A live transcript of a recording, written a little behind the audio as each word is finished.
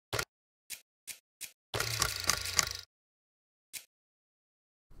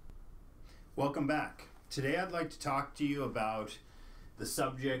Welcome back. Today I'd like to talk to you about the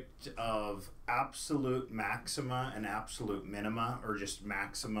subject of absolute maxima and absolute minima, or just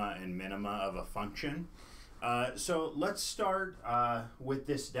maxima and minima of a function. So let's start with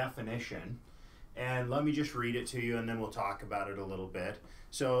this definition, and let me just read it to you and then we'll talk about it a little bit.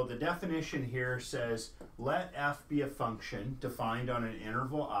 So the definition here says, let f be a function defined on an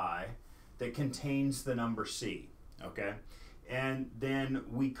interval I that contains the number c, okay? And then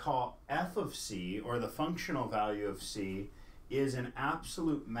we call f of c, or the functional value of c, is an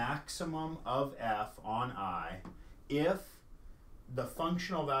absolute maximum of f on I if the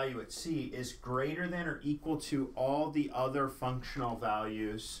functional value at c is greater than or equal to all the other functional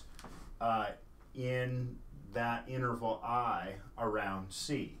values in that interval I around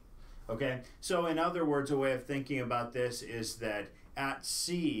c. Okay, so in other words, a way of thinking about this is that at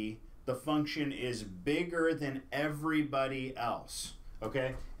c, the function is bigger than everybody else,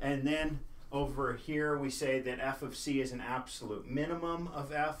 okay? And then over here we say that f of c is an absolute minimum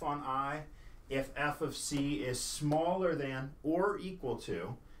of f on I if f of c is smaller than or equal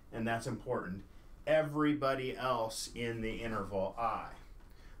to, and that's important, everybody else in the interval I,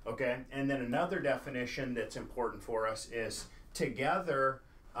 okay? And then another definition that's important for us is together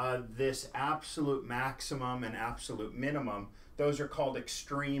this absolute maximum and absolute minimum, those are called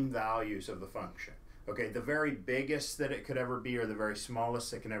extreme values of the function. Okay, the very biggest that it could ever be or the very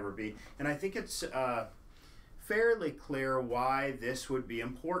smallest it can ever be. And I think it's fairly clear why this would be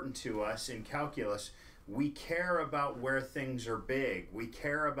important to us in calculus. We care about where things are big. We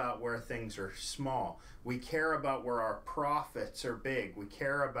care about where things are small. We care about where our profits are big. We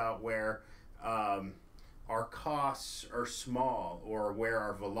care about where our costs are small, or where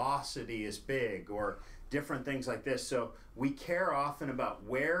our velocity is big, or different things like this. So we care often about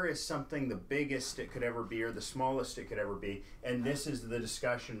where is something the biggest it could ever be or the smallest it could ever be. And this is the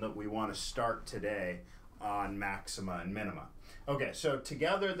discussion that we want to start today on maxima and minima. Okay, so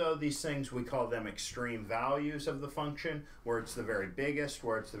together though, these things, we call them extreme values of the function, where it's the very biggest,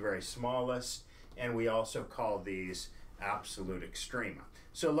 where it's the very smallest, and we also call these absolute extrema.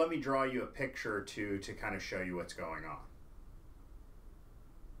 So let me draw you a picture to kind of show you what's going on.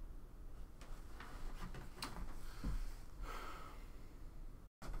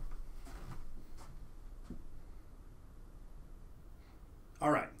 All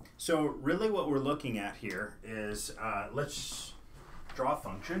right, so really what we're looking at here is, let's draw a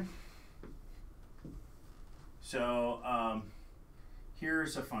function. So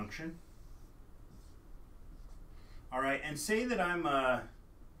here's a function. All right, and say that I'm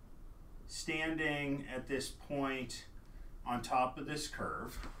standing at this point on top of this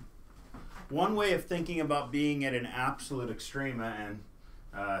curve. One way of thinking about being at an absolute extrema,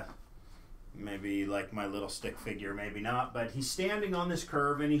 and maybe like my little stick figure, maybe not, but he's standing on this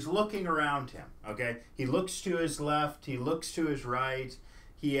curve and he's looking around him, okay? He looks to his left, he looks to his right,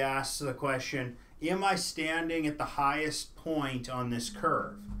 he asks the question, am I standing at the highest point on this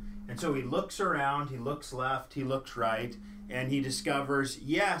curve? And so he looks around, he looks left, he looks right, and he discovers,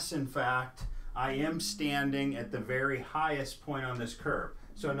 yes, in fact, I am standing at the very highest point on this curve.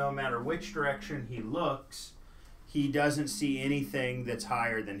 So no matter which direction he looks, he doesn't see anything that's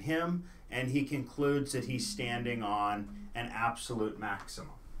higher than him, and he concludes that he's standing on an absolute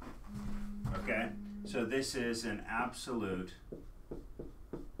maximum. Okay? So this is an absolute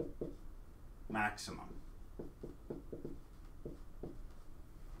maximum.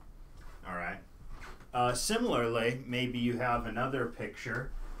 All right. Similarly, maybe you have another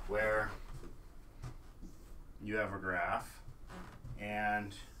picture where you have a graph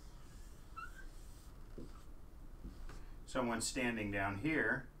and someone's standing down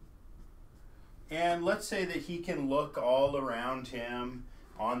here, and let's say that he can look all around him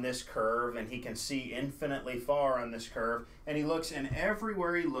on this curve and he can see infinitely far on this curve, and he looks, and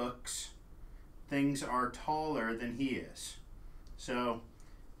everywhere he looks things are taller than he is. So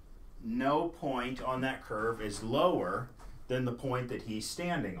no point on that curve is lower than the point that he's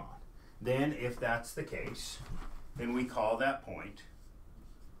standing on. Then if that's the case, then we call that point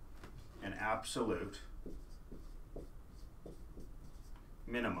an absolute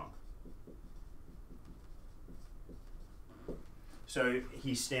minimum. So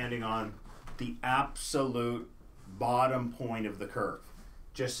he's standing on the absolute bottom point of the curve,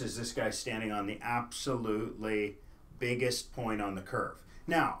 just as this guy's standing on the absolutely biggest point on the curve.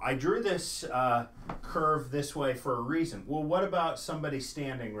 Now, I drew this curve this way for a reason. Well, what about somebody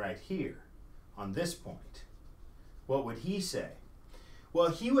standing right here on this point? What would he say?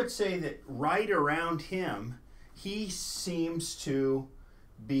 Well, he would say that right around him, he seems to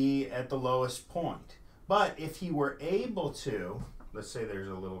be at the lowest point. But if he were able to, let's say there's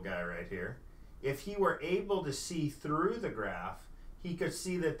a little guy right here, if he were able to see through the graph, he could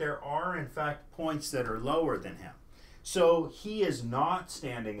see that there are, in fact, points that are lower than him. So he is not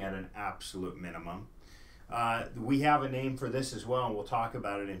standing at an absolute minimum. We have a name for this as well, and we'll talk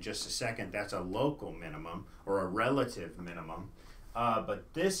about it in just a second. That's a local minimum, or a relative minimum.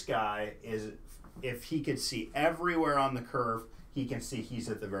 But this guy is, if he could see everywhere on the curve, he can see he's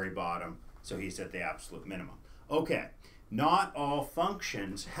at the very bottom, so he's at the absolute minimum. Okay, not all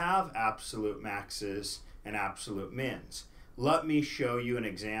functions have absolute maxes and absolute mins. Let me show you an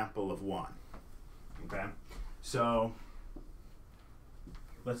example of one. Okay, so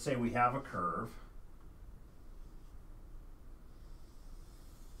let's say we have a curve.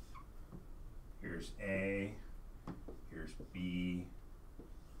 Here's A, here's B,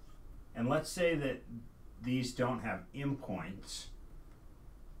 and let's say that these don't have endpoints.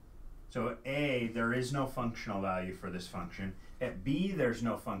 So at A, there is no functional value for this function. At B, there's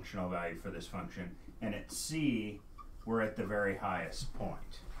no functional value for this function. And at C, we're at the very highest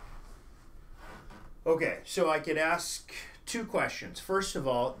point. Okay, so I could ask two questions. First of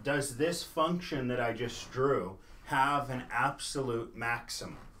all, does this function that I just drew have an absolute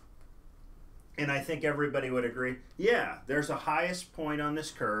maximum? And I think everybody would agree, yeah, there's a highest point on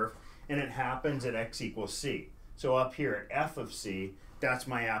this curve, and it happens at x equals c. So up here at f of c, that's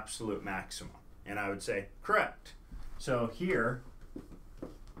my absolute maximum. And I would say, correct. So here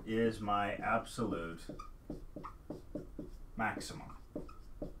is my absolute maximum.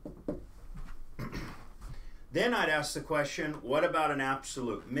 Then I'd ask the question, what about an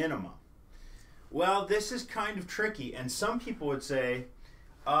absolute minimum? Well, this is kind of tricky, and some people would say,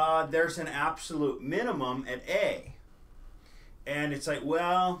 there's an absolute minimum at A. And it's like,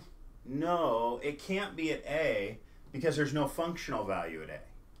 well, no, it can't be at A because there's no functional value at A.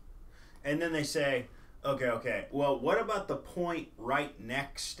 And then they say, okay, well, what about the point right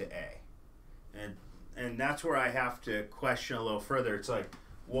next to A? And that's where I have to question a little further. It's like,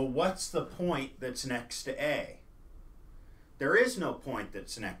 well, what's the point that's next to A? There is no point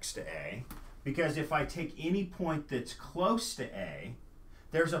that's next to A, because if I take any point that's close to A,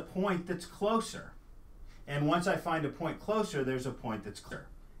 there's a point that's closer. And once I find a point closer, there's a point that's closer,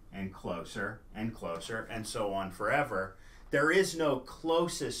 and closer, and closer, and so on forever. There is no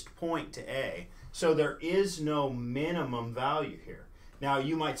closest point to A, so there is no minimum value here. Now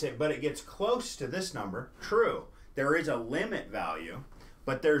you might say, but it gets close to this number. True, there is a limit value,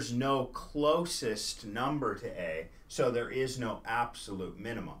 but there's no closest number to A, so there is no absolute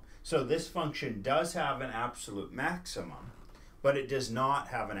minimum. So this function does have an absolute maximum, but it does not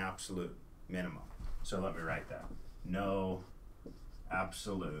have an absolute minimum. So let me write that. No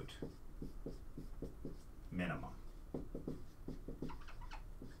absolute minimum.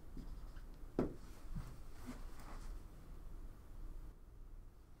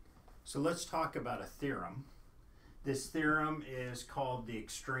 So let's talk about a theorem. This theorem is called the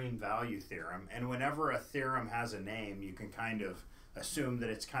extreme value theorem, and whenever a theorem has a name, you can kind of assume that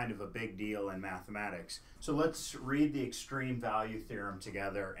it's kind of a big deal in mathematics. So let's read the extreme value theorem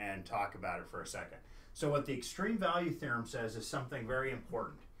together and talk about it for a second. So what the extreme value theorem says is something very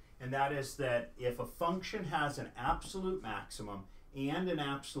important, and that is that if a function has an absolute maximum and an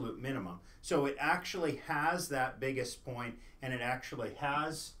absolute minimum, so it actually has that biggest point, and it actually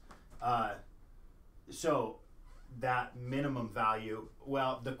has so that minimum value,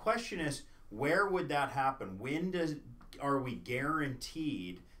 well, the question is, where would that happen? When are we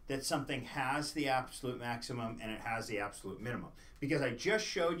guaranteed that something has the absolute maximum and it has the absolute minimum? Because I just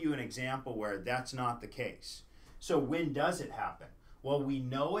showed you an example where that's not the case. So when does it happen? Well, we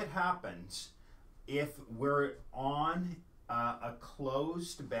know it happens if we're on a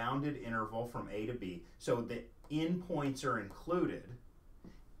closed bounded interval from A to B, so the endpoints are included,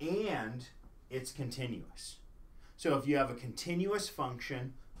 and it's continuous. So if you have a continuous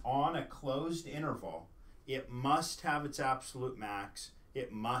function on a closed interval, it must have its absolute max,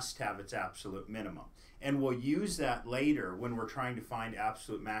 it must have its absolute minimum. And we'll use that later when we're trying to find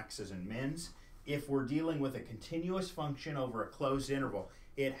absolute maxes and mins. If we're dealing with a continuous function over a closed interval,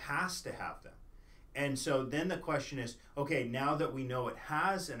 it has to have them. And so then the question is, okay, now that we know it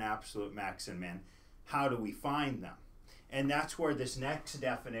has an absolute max and min, how do we find them? And that's where this next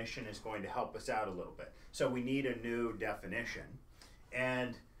definition is going to help us out a little bit. So we need a new definition.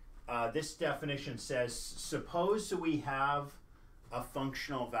 And this definition says, suppose we have a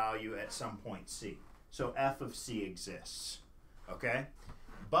functional value at some point C. So f of C exists, okay?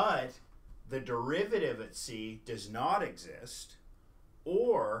 But the derivative at C does not exist,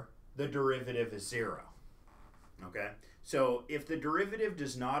 or the derivative is 0, okay? So if the derivative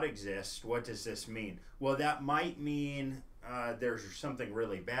does not exist, what does this mean? Well, that might mean there's something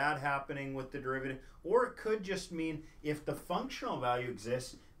really bad happening with the derivative, or it could just mean if the functional value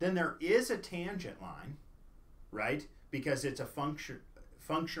exists, then there is a tangent line, right? Because it's a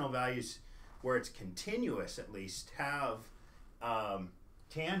functional values where it's continuous at least have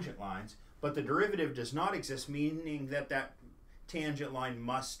tangent lines, but the derivative does not exist, meaning that that tangent line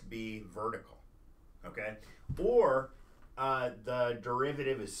must be vertical, okay? Or the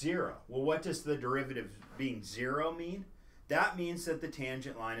derivative is 0. Well, what does the derivative being 0 mean? That means that the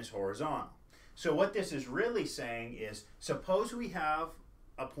tangent line is horizontal. So what this is really saying is, suppose we have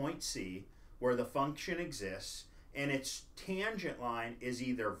a point C where the function exists and its tangent line is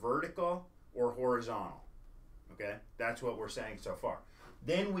either vertical or horizontal. Okay, that's what we're saying so far.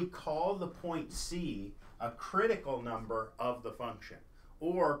 Then we call the point C a critical number of the function,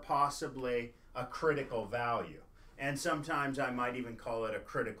 or possibly a critical value. And sometimes I might even call it a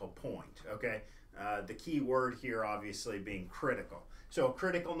critical point, okay? The key word here obviously being critical. So a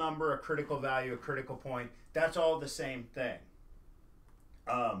critical number, a critical value, a critical point, that's all the same thing.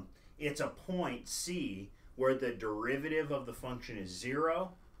 It's a point C where the derivative of the function is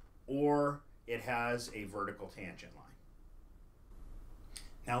 0, or it has a vertical tangent line.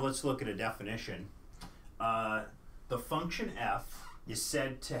 Now let's look at a definition. The function f is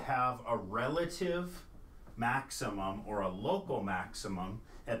said to have a relative maximum or a local maximum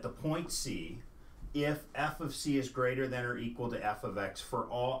at the point C if f of c is greater than or equal to f of x for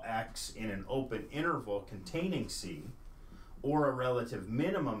all x in an open interval containing c, or a relative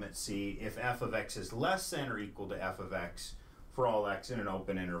minimum at c if f of x is less than or equal to f of x for all x in an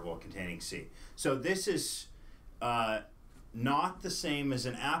open interval containing c. So this is not the same as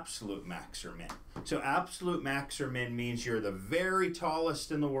an absolute max or min. So absolute max or min means you're the very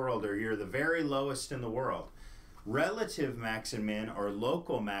tallest in the world or you're the very lowest in the world. Relative max and min or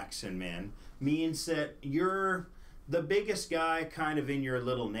local max and min means that you're the biggest guy kind of in your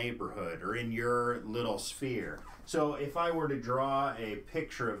little neighborhood or in your little sphere. So if I were to draw a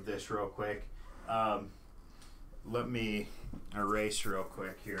picture of this real quick, let me erase real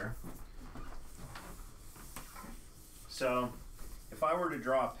quick here. So if I were to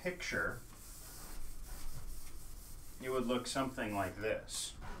draw a picture, it would look something like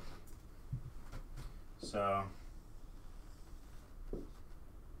this. So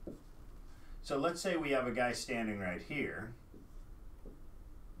let's say we have a guy standing right here,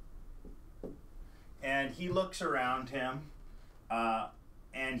 and he looks around him,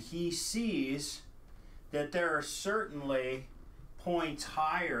 and he sees that there are certainly points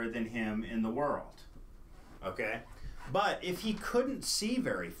higher than him in the world, okay? But if he couldn't see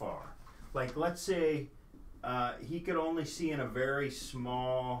very far, like let's say he could only see in a very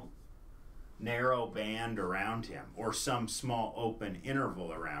small, narrow band around him, or some small open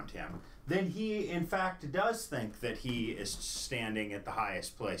interval around him, then he in fact does think that he is standing at the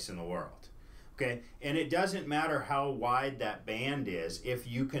highest place in the world. Okay, and it doesn't matter how wide that band is, if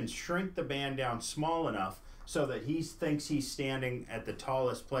you can shrink the band down small enough so that he thinks he's standing at the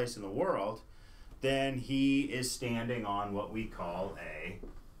tallest place in the world, then he is standing on what we call a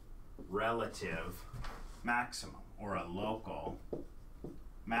relative maximum or a local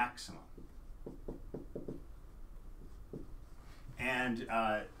maximum. And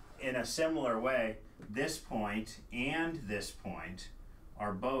in a similar way, this point and this point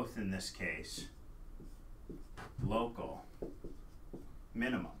are both, in this case, local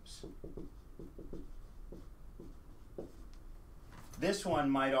minimums. This one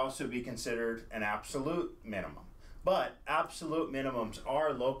might also be considered an absolute minimum, but absolute minimums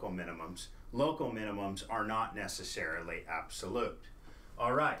are local minimums. Local minimums are not necessarily absolute.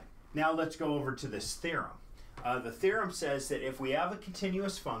 All right, now let's go over to this theorem. The theorem says that if we have a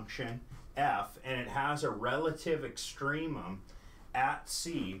continuous function, f, and it has a relative extremum at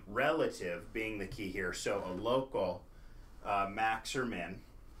c, relative being the key here, so a local max or min,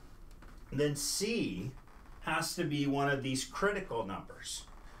 then c has to be one of these critical numbers.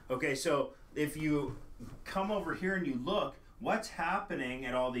 Okay, so if you come over here and you look, what's happening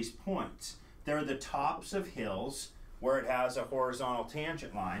at all these points? They're the tops of hills where it has a horizontal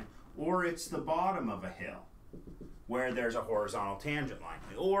tangent line, or it's the bottom of a hill where there's a horizontal tangent line,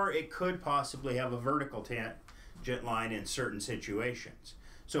 or it could possibly have a vertical tangent line in certain situations.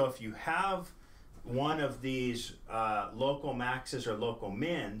 So if you have one of these local maxes or local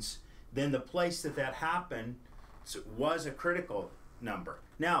mins, then the place that happened was a critical number.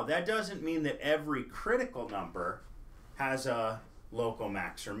 Now, that doesn't mean that every critical number has a local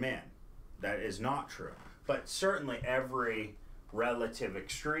max or min. That is not true. But certainly every relative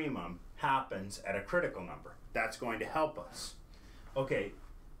extremum happens at a critical number. That's going to help us. Okay,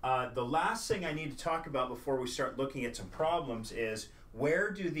 The last thing I need to talk about before we start looking at some problems is,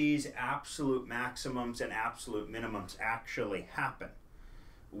 where do these absolute maximums and absolute minimums actually happen?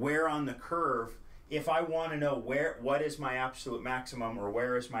 Where on the curve, if I want to know what is my absolute maximum or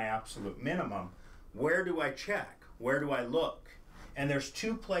where is my absolute minimum, where do I check? Where do I look? And there's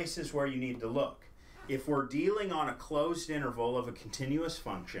two places where you need to look. If we're dealing on a closed interval of a continuous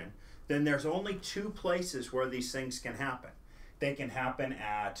function, then there's only two places where these things can happen. They can happen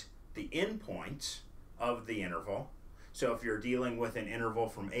at the endpoints of the interval. So if you're dealing with an interval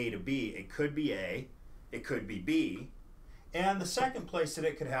from A to B, it could be A, it could be B. And the second place that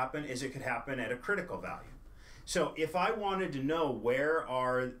it could happen is it could happen at a critical value. So if I wanted to know where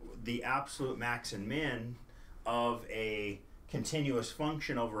are the absolute max and min of a continuous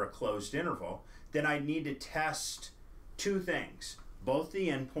function over a closed interval, then I need to test two things. Both the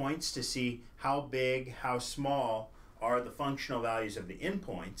endpoints to see how big, how small are the functional values of the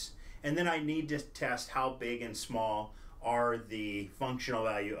endpoints, and then I need to test how big and small are the functional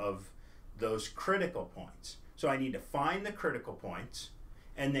value of those critical points. So I need to find the critical points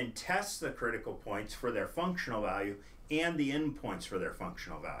and then test the critical points for their functional value and the endpoints for their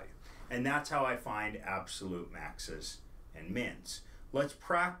functional value. And that's how I find absolute maxes and mins. Let's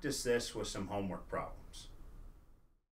practice this with some homework problems.